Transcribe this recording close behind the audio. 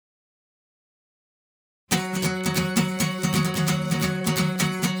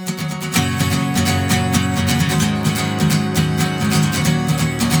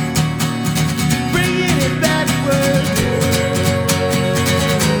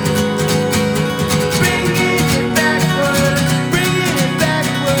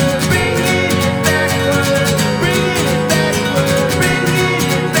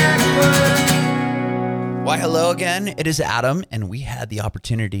It is Adam, and we had the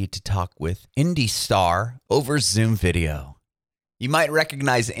opportunity to talk with Indi Star over Zoom video. You might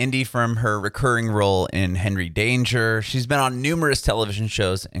recognize Indi from her recurring role in Henry Danger. She's been on numerous television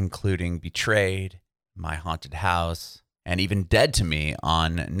shows, including Betrayed, My Haunted House, and even Dead to Me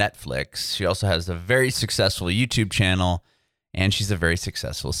on Netflix. She also has a very successful YouTube channel, and she's a very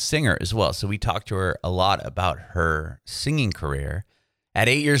successful singer as well. So we talked to her a lot about her singing career. At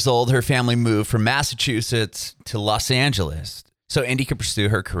 8 years old, her family moved from Massachusetts to Los Angeles so Indi could pursue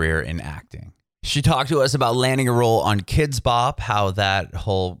her career in acting. She talked to us about landing a role on Kids Bop, how that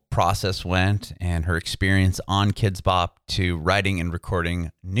whole process went, and her experience on Kids Bop to writing and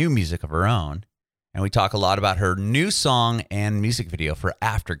recording new music of her own. And we talk a lot about her new song and music video for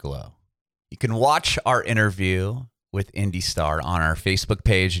Afterglow. You can watch our interview with Indi Star on our Facebook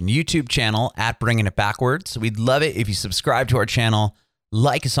page and YouTube channel at Bringing It Backwards. We'd love it if you subscribe to our channel,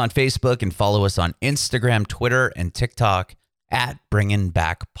 like us on Facebook, and follow us on Instagram, Twitter, and TikTok at Bringing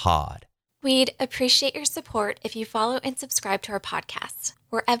Back Pod. We'd appreciate your support if you follow and subscribe to our podcast,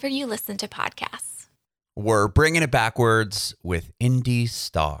 wherever you listen to podcasts. We're Bringing It Backwards with Indi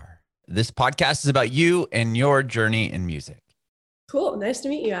Star. This podcast is about you and your journey in music. Cool. Nice to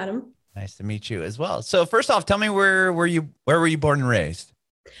meet you, Adam. Nice to meet you as well. So first off, tell me where were you born and raised?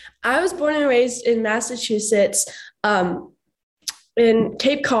 I was born and raised in Massachusetts, in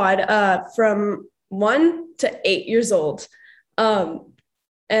Cape Cod, from 1 to 8 years old. And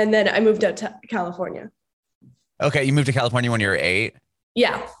then I moved out to California. Okay. You moved to California when you were 8?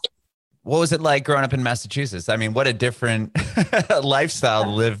 Yeah. What was it like growing up in Massachusetts? I mean, what a different lifestyle to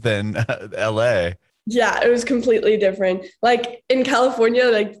live than LA. Yeah, it was completely different. Like in California,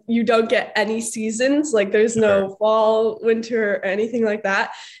 like you don't get any seasons. Like there's no fall, winter, or anything like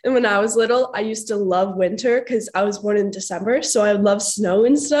that. And when I was little, I used to love winter because I was born in December. So I love snow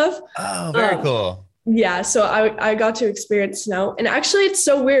and stuff. Oh, very cool. Yeah, so I got to experience snow. And actually, it's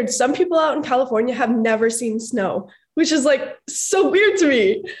so weird. Some people out in California have never seen snow, which is like so weird to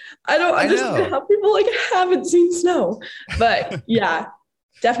me. I don't understand how people like haven't seen snow. But yeah,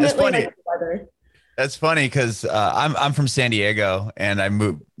 definitely like the weather. That's funny because I'm from San Diego and I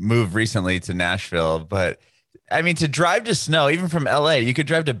moved recently to Nashville. But I mean, to drive to snow, even from LA, you could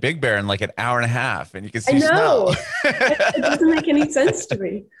drive to Big Bear in like an hour and a half and you can see snow. It doesn't make any sense to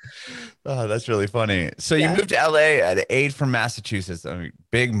me. Oh, that's really funny. So you moved to LA at 8 from Massachusetts. I mean,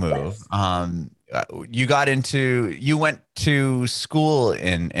 big move. Yes. You went to school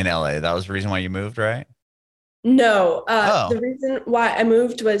in LA. That was the reason why you moved, right? No, the reason why I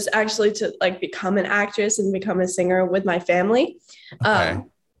moved was actually to like become an actress and become a singer with my family. Okay.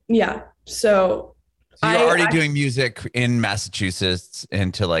 So you're already doing music in Massachusetts,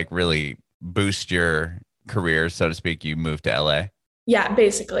 and to like really boost your career, so to speak, you moved to LA. Yeah,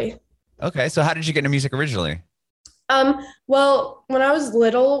 basically. Okay. So how did you get into music originally? Well, when I was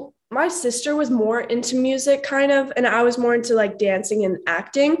little, my sister was more into music kind of, and I was more into like dancing and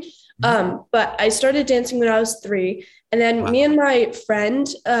acting. But I started dancing when I was 3. And then me and my friend,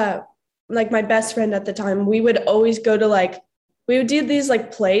 like my best friend at the time, we would always go to we would do these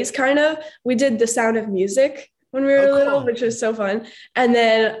like plays kind of. We did The Sound of Music when we were little, which was so fun. And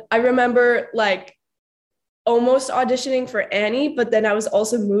then I remember like almost auditioning for Annie, but then I was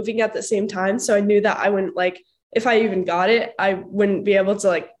also moving at the same time. So I knew that I wouldn't if I even got it, I wouldn't be able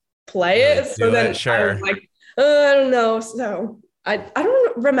to play it. So then I was like, I don't know. So I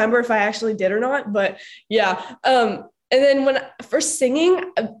don't remember if I actually did or not, but yeah. And then for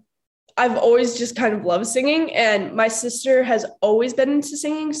singing, I've always just kind of loved singing, and my sister has always been into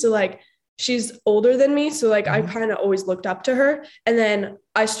singing. So she's older than me. So I kind of always looked up to her. And then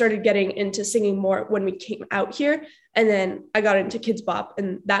I started getting into singing more when we came out here. And then I got into Kids Bop,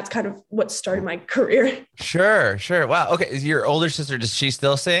 and that's kind of what started my career. Sure. Wow. Okay. Is your older sister, does she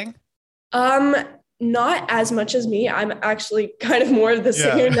still sing? Not as much as me. I'm actually kind of more of the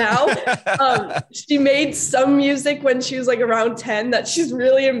singer now. She made some music when she was around 10 that she's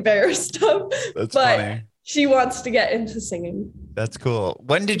really embarrassed of. That's funny. She wants to get into singing. That's cool.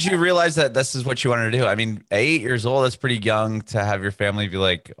 When did you realize that this is what you wanted to do? I mean, at 8 years old, that's pretty young to have your family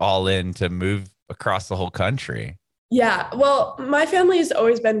be all in to move across the whole country. Yeah. Well, my family has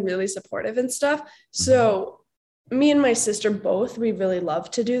always been really supportive and stuff. So me and my sister both, we really love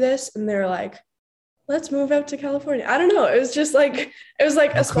to do this. And they're like, let's move out to California. I don't know. It was just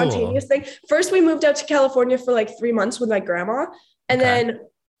a spontaneous thing. First, we moved out to California for 3 months with my grandma. And then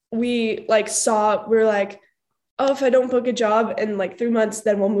we we're like, oh, if I don't book a job in 3 months,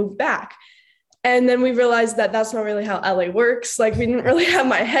 then we'll move back. And then we realized that that's not really how LA works. We didn't really have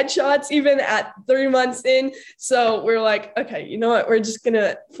my headshots even at 3 months in. So we're like, okay, you know what? We're just going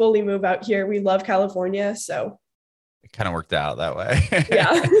to fully move out here. We love California. So It kind of worked out that way.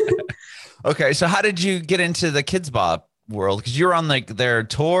 Yeah. Okay, so how did you get into the Kids Bop world? Because you were on like their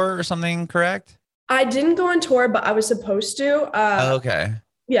tour or something, correct? I didn't go on tour, but I was supposed to. Oh, okay.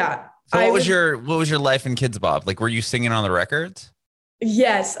 Yeah. So what was your life in Kids Bop? Like, were you singing on the records?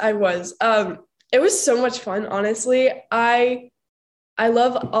 Yes, I was. It was so much fun, honestly. I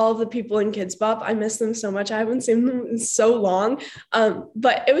love all the people in Kids Bop. I miss them so much. I haven't seen them in so long.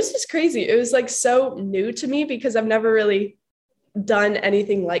 But it was just crazy. It was like so new to me because I've never really done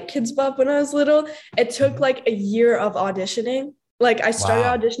anything like Kids Bop when I was little. It took like a year of auditioning. Like I started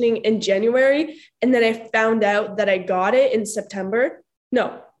Wow. auditioning in January and then I found out that I got it in September.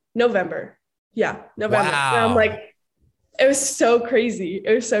 No, November. Yeah, November. And I'm Wow. like, it was so crazy.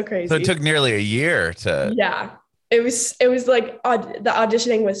 It was so So it crazy. took nearly a year to. Yeah. It was like the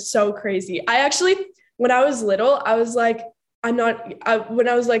auditioning was so crazy. I actually when I was little, I was like when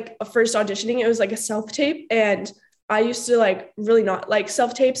I was like first auditioning, it was like a self-tape and I used to like really not like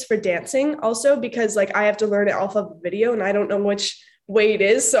self-tapes for dancing also because like I have to learn it off of a video and I don't know which way it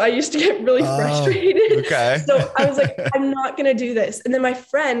is. So I used to get really Oh, frustrated. okay. So I was like, I'm not going to do this. And then my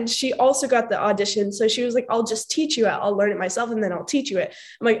friend, she also got the audition. So she was like, I'll just teach you it. I'll learn it myself and then I'll teach you it.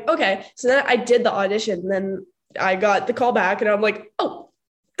 I'm like, okay. So then I did the audition. And then I got the call back and I'm like, oh,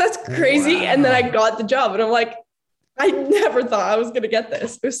 that's crazy. Wow. And then I got the job and I'm like, I never thought I was going to get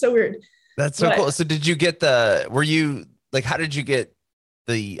this. It was so weird. That's so But cool. So did you get were you like, how did you get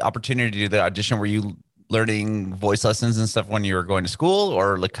the opportunity to do the audition? Were you learning voice lessons and stuff when you were going to school,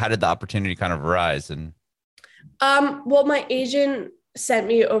 or like, how did the opportunity kind of arise? And well, my agent sent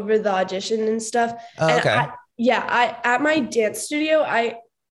me over the audition and stuff. oh, And okay. I at my dance studio,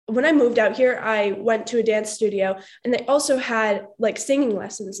 when I moved out here, I went to a dance studio and they also had like singing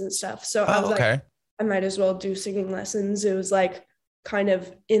lessons and stuff. So I was Oh, like, okay. I might as well do singing lessons. It was like kind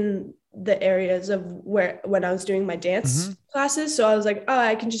of in the areas of where when I was doing my dance Mhm. classes. So I was like, oh,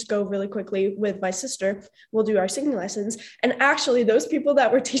 I can just go really quickly with my sister. We'll do our singing lessons. And actually, those people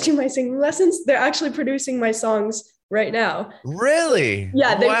that were teaching my singing lessons, they're actually producing my songs right now. Really?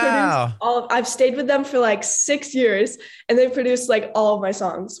 Yeah, they produced Wow. I've stayed with them for like 6 years and they produced like all of my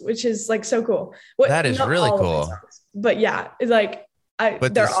songs, which is like so cool. That is Not really all of my cool. songs, but yeah, like But to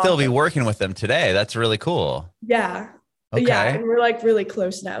they're still be awesome. working with them today, that's really cool. Yeah. Yeah. Okay. And we're like really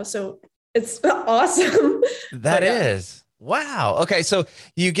close now. So it's awesome. That But yeah. is. Wow. Okay. So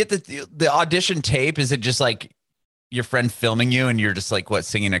you get the audition tape. Is it just like your friend filming you and you're just like what,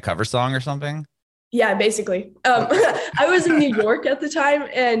 singing a cover song or something? Yeah, basically. I was in New York at the time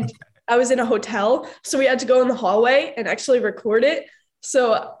and I was in a hotel. So we had to go in the hallway and actually record it.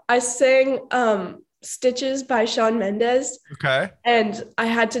 So I sang Stitches by Shawn Mendes Okay. and I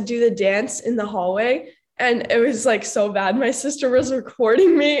had to do the dance in the hallway. And it was like so bad. My sister was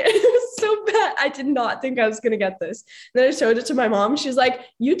recording me. It was so bad. I did not think I was going to get this. And then I showed it to my mom. She's like,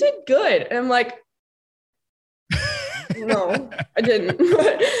 you did good. And I'm like, no, I didn't.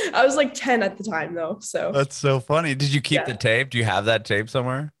 I was like 10 at the time though. So That's so funny. Did you keep yeah, the tape? Do you have that tape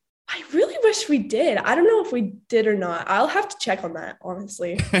somewhere? I really wish we did. I don't know if we did or not. I'll have to check on that,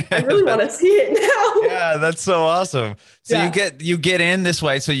 honestly. I really want to That's- see it now. yeah, that's so awesome. So Yeah. you get in this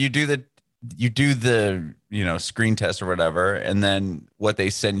way. So you do the, screen test or whatever, and then what, they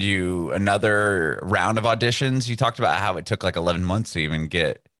send you another round of auditions. You talked about how it took like 11 months to even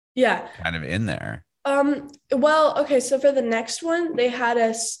get Yeah. kind of in there. Well, okay, so for the next one, they had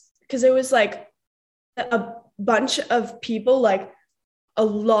us because it was like a bunch of people, like a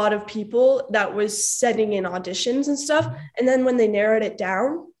lot of people that was sending in auditions and stuff. And then when they narrowed it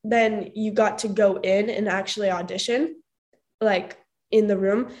down, then you got to go in and actually audition, like in the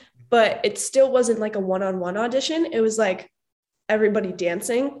room. But it still wasn't like a one-on-one audition. It was like everybody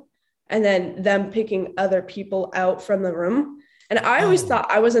dancing and then them picking other people out from the room. And I always Oh. thought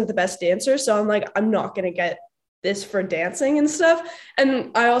I wasn't the best dancer. So I'm like, I'm not going to get this for dancing and stuff.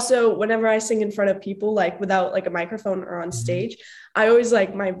 And I also, whenever I sing in front of people, like without like a microphone or on Mhm. stage, I always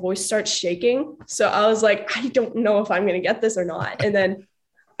like my voice starts shaking. So I was like, I don't know if I'm going to get this or not. And then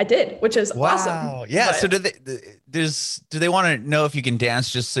I did, which is awesome. Wow. Yeah. But So do they want to know if you can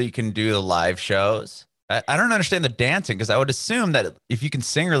dance just so you can do the live shows? I don't understand the dancing because I would assume that if you can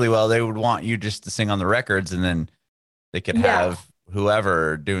sing really well, they would want you just to sing on the records and then they could yeah. have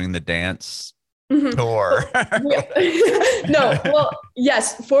whoever doing the dance Mhm. tour. Yeah. No, well,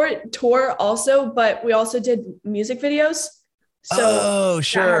 yes, for tour also, but we also did music videos. So Oh, that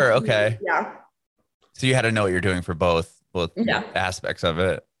sure. had to be- Okay. yeah. So you had to know what you're doing for both Yeah. aspects of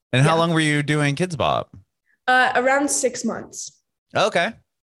it. And how Yeah. long were you doing Kids Bop? Around 6 months. Okay.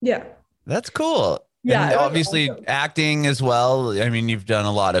 Yeah. That's cool. Yeah. And It was obviously awesome. acting as well. I mean, you've done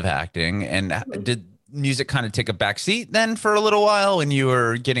a lot of acting. And Mhm. did music kind of take a back seat then for a little while when you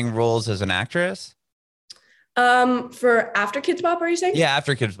were getting roles as an actress? For after Kids Bop, are you saying? Yeah,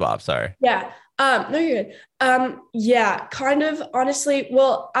 after Kids Bop, sorry. Yeah. No, you're good. Yeah, kind of honestly.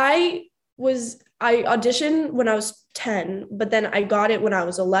 Well, I auditioned when I was 10, but then I got it when I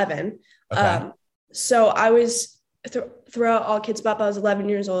was 11. Okay. So I was throughout all Kids Bop, I was 11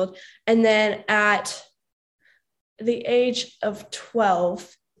 years old. And then at the age of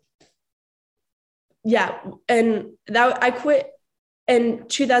 12, yeah, and that I quit in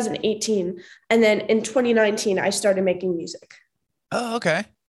 2018. And then in 2019, I started making music. Oh, okay.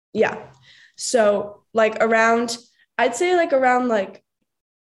 Yeah. So like around, I'd say like around like,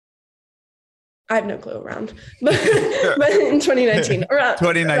 I have no clue around, but in 2019, around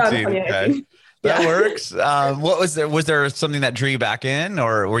 2019. Around 2019. Okay. That Yeah. works. What was there? Was there something that drew you back in,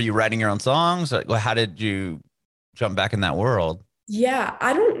 or were you writing your own songs? Like, how did you jump back in that world? Yeah,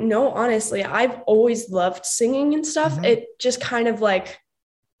 I don't know, honestly. I've always loved singing and stuff. Mhm. It just kind of like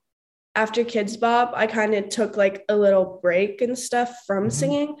after Kids Bop, I kind of took like a little break and stuff from Mhm.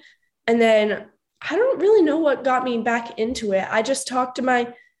 singing. And then I don't really know what got me back into it. I just talked to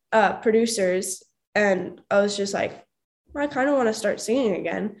my producers and I was just like, I kind of want to start singing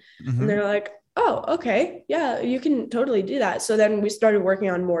again. And Mhm. they're like, oh, okay. Yeah, you can totally do that. So then we started working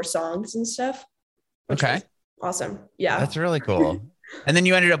on more songs and stuff, which Okay. was awesome. Yeah. That's really cool. And then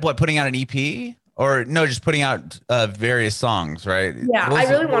you ended up putting out an EP, or no, just putting out various songs, right? Yeah, What I was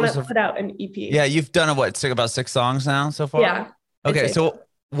really what want was to the- put out an EP. Yeah, you've done about 6 songs now so far. Yeah. I'd Okay, say so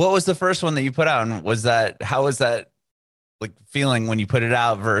what was the first one that you put out, and how was that like feeling when you put it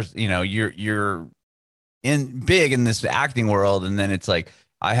out versus, you're in big in this acting world, and then it's like,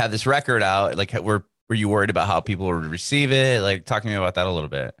 I have this record out. Like, were you worried about how people would receive it? Like, talk to me about that a little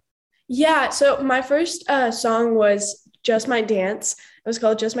bit. Yeah, so my first song was Just My Dance. It was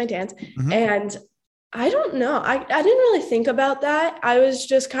called Just My Dance. Mhm. And I don't know. I didn't really think about that. I was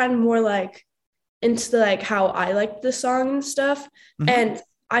just kind of more like into like how I liked the song and stuff. Mhm. And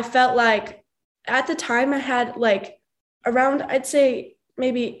I felt like at the time I had like around, I'd say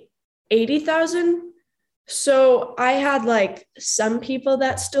maybe 80,000. So I had like some people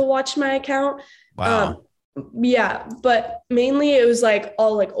that still watch my account. Wow. Yeah, but mainly it was like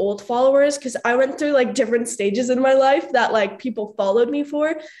all like old followers because I went through like different stages in my life that like people followed me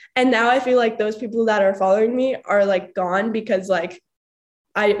for. And now I feel like those people that are following me are like gone because like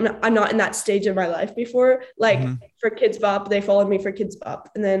I'm not in that stage of my life before. Like Mhm. for Kids Bop, they followed me for Kids Bop.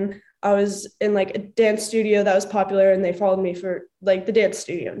 And then I was in like a dance studio that was popular and they followed me for like the dance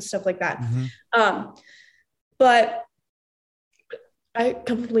studio and stuff like that. Mhm. But I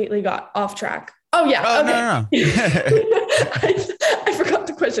completely got off track. Oh yeah. Oh, Okay. no. I forgot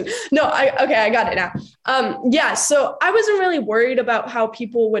the question. No, I got it now. Yeah, so I wasn't really worried about how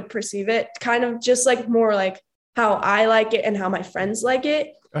people would perceive it, kind of just like more like how I like it and how my friends like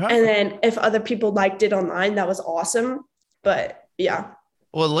it. Uh-huh. And then if other people liked it online, that was awesome. But yeah.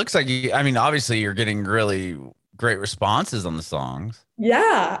 Well, it looks like obviously you're getting really great responses on the songs.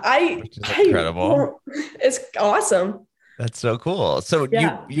 Yeah, Which is incredible. It's awesome. That's so cool. So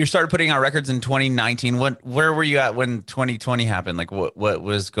Yeah. you started putting out records in 2019. Where were you at when 2020 happened? Like, what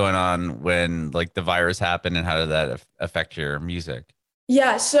was going on when like the virus happened, and how did that affect your music?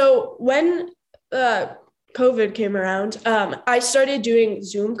 Yeah, so when COVID came around, I started doing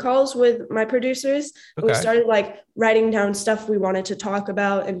Zoom calls with my producers. And we Okay. started like writing down stuff we wanted to talk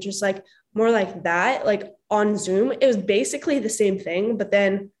about and just like more like that, like on Zoom. It was basically the same thing, but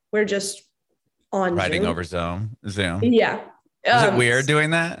then we're just on Writing Zoom. over Zoom. Yeah. Was it weird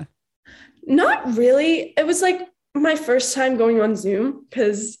doing that? Not really. It was like my first time going on Zoom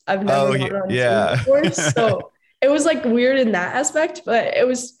because I've never gone on yeah. Zoom before. So it was like weird in that aspect, but it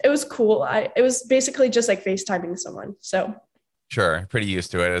was cool. It was basically just like FaceTiming someone. So Sure, pretty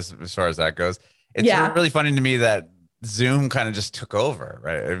used to it as far as that goes. It's yeah. really funny to me that Zoom kind of just took over,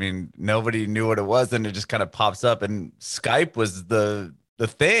 right? I mean, nobody knew what it was, and it just kind of pops up, and Skype was the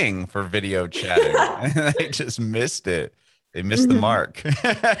thing for video chatting. And they just missed it. They missed the mark.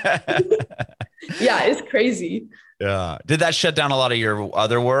 Yeah, it's crazy. Yeah. Did that shut down a lot of your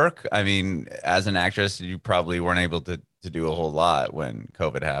other work? I mean, as an actress, you probably weren't able to do a whole lot when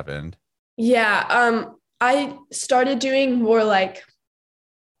COVID happened. Yeah. I started doing more like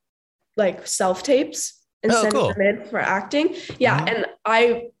self tapes and Oh, sending cool. them in for acting. Yeah. Mhm.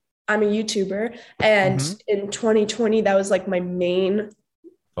 And I'm a YouTuber, and Mhm. in 2020, that was like my main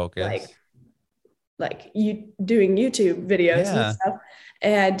Focus. like you doing YouTube videos Yeah. and stuff.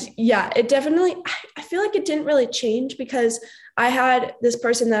 And yeah, it definitely, I feel like it didn't really change because I had this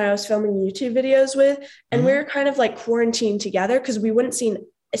person that I was filming YouTube videos with, and we Mhm. were kind of like quarantined together because we wouldn't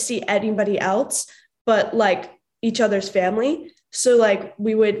see anybody else but like each other's family. So like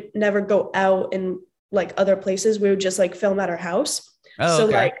we would never go out and like other places. We would just like film at our house. Oh, So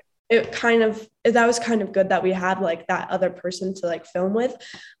okay. like that was kind of good that we had like that other person to like film with.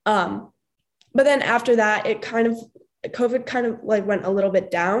 But then after that, COVID kind of like went a little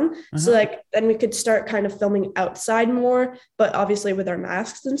bit down. So like then we could start kind of filming outside more, but obviously with our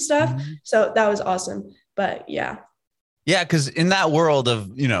masks and stuff. So that was awesome. But yeah. Yeah, because in that world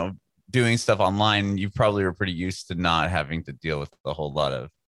of, doing stuff online, you probably were pretty used to not having to deal with a whole lot of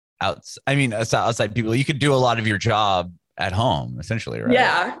outside people. You could do a lot of your job at home, essentially, right?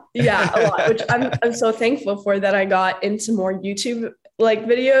 Yeah, a lot, which I'm so thankful for that I got into more YouTube like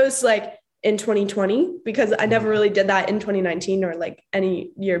videos like in 2020, because I never really did that in 2019 or like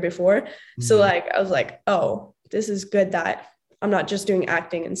any year before. So like I was like, oh, this is good that I'm not just doing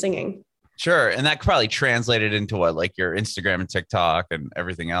acting and singing. Sure. And that probably translated into what, like your Instagram and TikTok and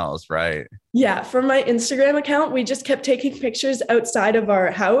everything else, right? Yeah. For my Instagram account, we just kept taking pictures outside of our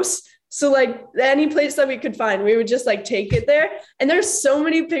house. So like any place that we could find, we would just like take it there. And there's so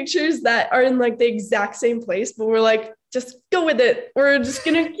many pictures that are in like the exact same place, but we're like, just go with it. We're just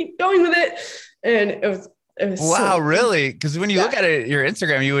going to keep going with it. And it was wow, so really? Because when you look at it, your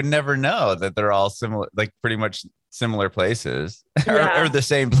Instagram, you would never know that they're all similar, like pretty much similar places or the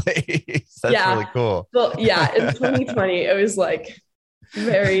same place. That's really cool. Well, yeah, in 2020, it was like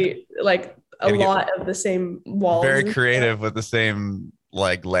very like a lot of the same walls. Very creative with the same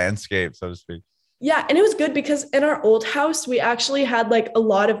like landscape, so to speak. Yeah, and it was good because in our old house, we actually had like a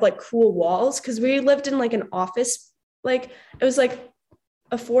lot of like cool walls because we lived in like an office, like it was like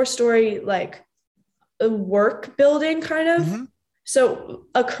a 4-story like a work building kind of. So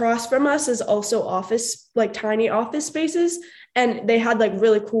across from us is also office, like tiny office spaces. And they had like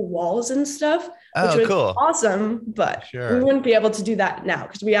really cool walls and stuff, which was cool. Awesome. But we wouldn't be able to do that now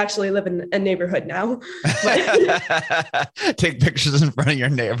because we actually live in a neighborhood now. Take pictures in front of your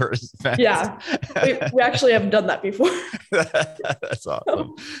neighbor's fence. Yeah, we actually have done that before. That's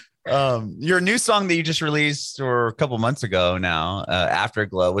awesome. Your new song that you just released or a couple months ago now,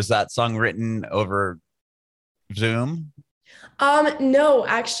 Afterglow, was that song written over Zoom? No,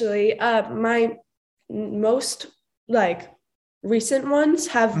 actually, my most like recent ones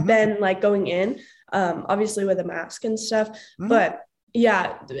have been like going in, obviously with a mask and stuff. But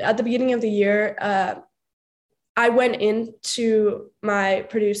yeah, at the beginning of the year, I went into my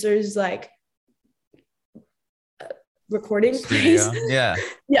producer's like recording studio. place.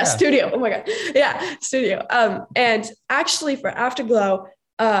 Yeah. Studio. Oh my God. Yeah, studio. And actually for Afterglow,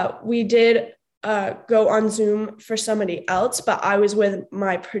 we did go on Zoom for somebody else, but I was with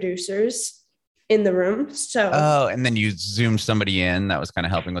my producers in the room. So and then you zoomed somebody in that was kind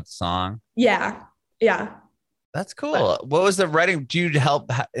of helping with the song. Yeah. That's cool. But what was the writing? Do you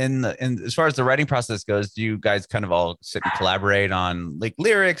help in as far as the writing process goes? Do you guys kind of all sit and collaborate on like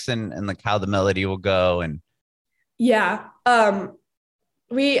lyrics and like how the melody will go? And yeah,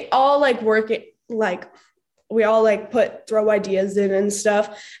 we all like work it, like we all like throw ideas in and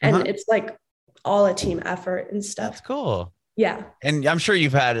stuff, and it's like all a team effort and stuff. That's cool. Yeah. And I'm sure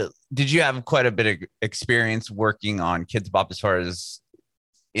did you have quite a bit of experience working on Kids Bop as far as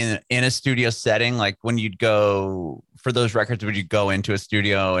in a studio setting? Like when you'd go for those records, would you go into a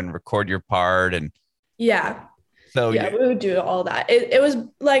studio and record your part? And yeah. So yeah, we would do all that. It was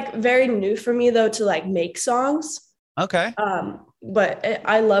like very new for me though, to like make songs. Okay. But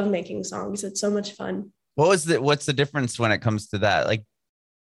I love making songs. It's so much fun. What's the difference when it comes to that? Like,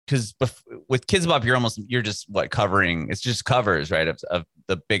 because with Kids Bop, you're just covering. It's just covers, right, of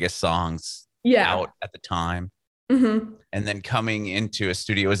the biggest songs out at the time. And then coming into a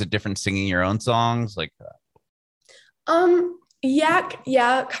studio, is it different singing your own songs? Like,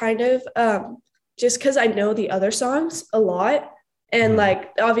 yeah, kind of. Just because I know the other songs a lot, and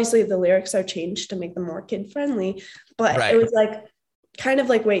like obviously the lyrics are changed to make them more kid friendly, but it was like kind of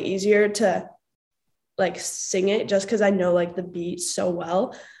like way easier to like sing it just because I know like the beat so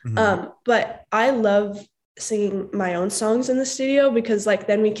well. But I love singing my own songs in the studio because like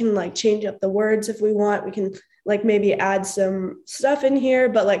then we can like change up the words if we want. We can like maybe add some stuff in here,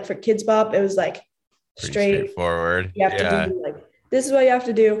 but like for Kids Bop, it was like straightforward. You have to do like this is what you have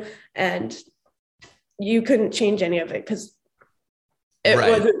to do, and you couldn't change any of it because it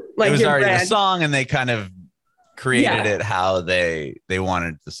wasn't like it was already brand. The song, and they kind of created it how they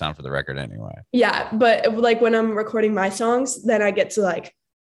wanted the sound for the record anyway. Yeah, but like when I'm recording my songs, then I get to like,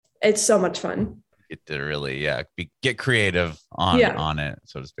 it's so much fun. Get to really get creative on it,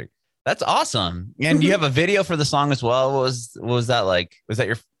 so to speak. That's awesome. And you have a video for the song as well. What was that like? Was that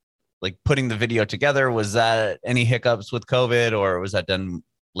your like putting the video together? Was that any hiccups with COVID, or was that done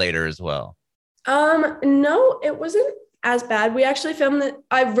later as well? No, it wasn't as bad. We actually filmed it.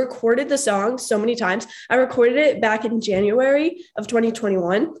 I've recorded the song so many times. I recorded it back in January of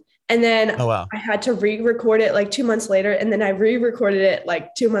 2021. And then Oh, wow. I had to re-record it like 2 months later. And then I re-recorded it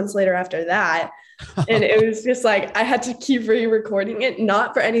like 2 months later after that. And it was just like I had to keep re-recording it,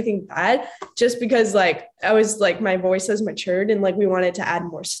 not for anything bad, just because like I was like my voice has matured and like we wanted to add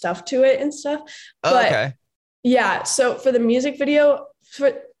more stuff to it and stuff. Oh, But okay. yeah, so for the music video,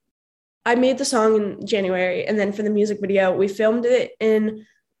 I made the song in January, and then for the music video, we filmed it in,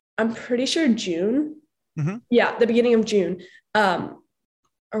 I'm pretty sure June. Mm-hmm. Yeah, the beginning of June.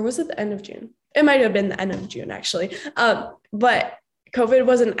 Or was it the end of June? It might have been the end of June, actually. But COVID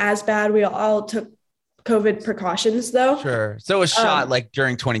wasn't as bad. We all took COVID precautions, though. Sure. So it was shot like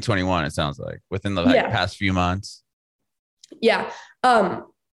during 2021, it sounds like, within the past few months. Yeah.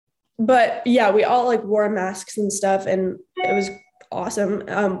 But yeah, we all like wore masks and stuff, and it was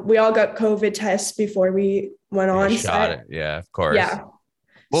awesome. We all got COVID tests before we went on Shot set. it. Yeah, of course. Yeah.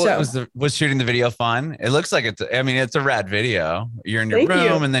 Well, So, was shooting the video fun? It looks like it's, I mean, it's a rad video. You're in your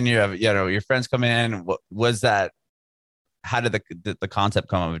room and then you have, your friends come in. What was that? How did the concept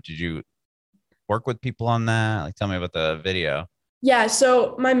come up? Did you work with people on that? Like, tell me about the video. yeah.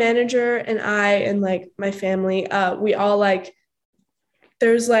 So my manager and I and like my family, we all like,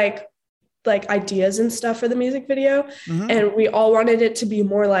 there's like ideas and stuff for the music video. Mm-hmm. And we all wanted it to be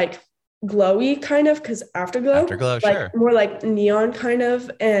more like glowy kind of, because afterglow, like sure. more like neon kind of.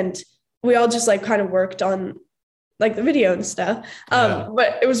 And we all just like kind of worked on like the video and stuff.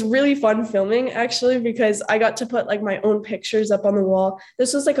 But it was really fun filming actually, because I got to put like my own pictures up on the wall.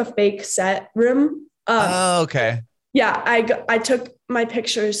 This was like a fake set room. Okay. Yeah, I took my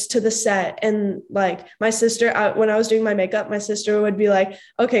pictures to the set, and like my sister, when I was doing my makeup, my sister would be like,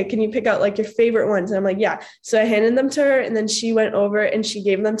 okay, can you pick out like your favorite ones? And I'm like, yeah. So I handed them to her, and then she went over and she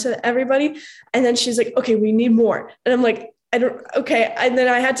gave them to everybody. And then she's like, okay, we need more. And I'm like, okay. And then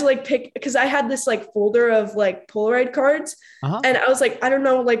I had to like pick, because I had this like folder of like Polaroid cards. And I was like, I don't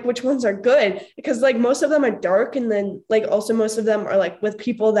know like which ones are good, because like most of them are dark, and then like also most of them are like with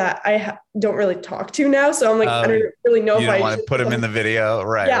people that I don't really talk to now. So I'm like, I don't really know if I want to put them in the video.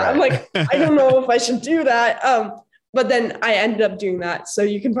 Right. Yeah. Right. I'm like, I don't know if I should do that. But then I ended up doing that. So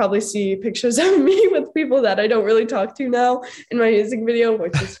you can probably see pictures of me with people that I don't really talk to now in my music video,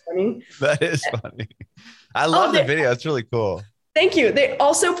 which is funny. That is funny. I love the video. It's really cool. Thank you. They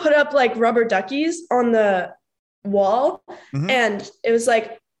also put up like rubber duckies on the wall. Mm-hmm. And it was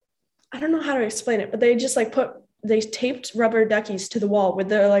like, I don't know how to explain it, but they just like they taped rubber duckies to the wall with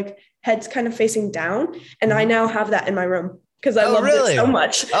their like heads kind of facing down. And I now have that in my room because I loved it so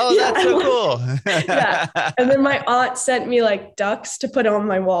much. Oh, yeah, that's so cool. Yeah. And then my aunt sent me like ducks to put on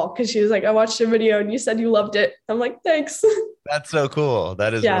my wall, because she was like, I watched your video and you said you loved it. I'm like, thanks. That's so cool.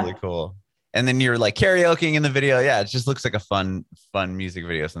 That is really cool. And then you're like karaokeing in the video. Yeah, it just looks like a fun music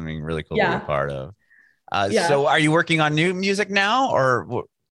video, something really cool to be a part of. So are you working on new music now, or what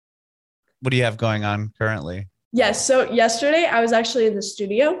do you have going on currently? Yes. So yesterday I was actually in the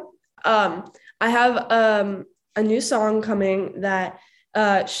studio. I have a new song coming that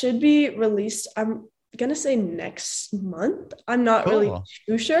should be released. I'm going to say next month. I'm not really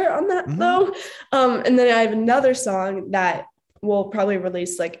too sure on that though. And then I have another song that we'll probably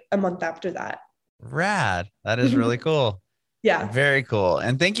release like a month after that. Rad. That is really cool. Yeah. Very cool.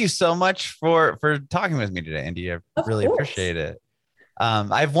 And thank you so much for talking with me today, Indi. I really appreciate it.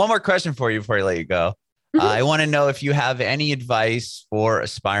 I have one more question for you before I let you go. I want to know if you have any advice for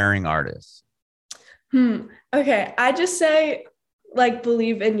aspiring artists. Okay. I just say like,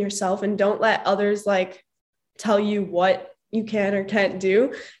 believe in yourself and don't let others like tell you what you can or can't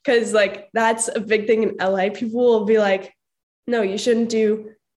do. Cause like, that's a big thing in LA. People will be like, no, you shouldn't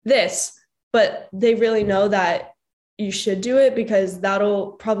do this, but they really know that you should do it, because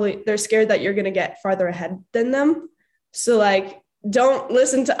they're scared that you're going to get farther ahead than them. So like, don't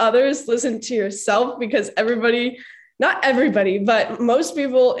listen to others, listen to yourself, because not everybody, but most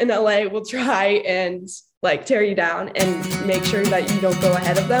people in LA will try and like tear you down and make sure that you don't go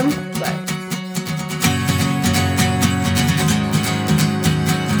ahead of them. But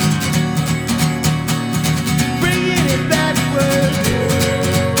bringing it backward.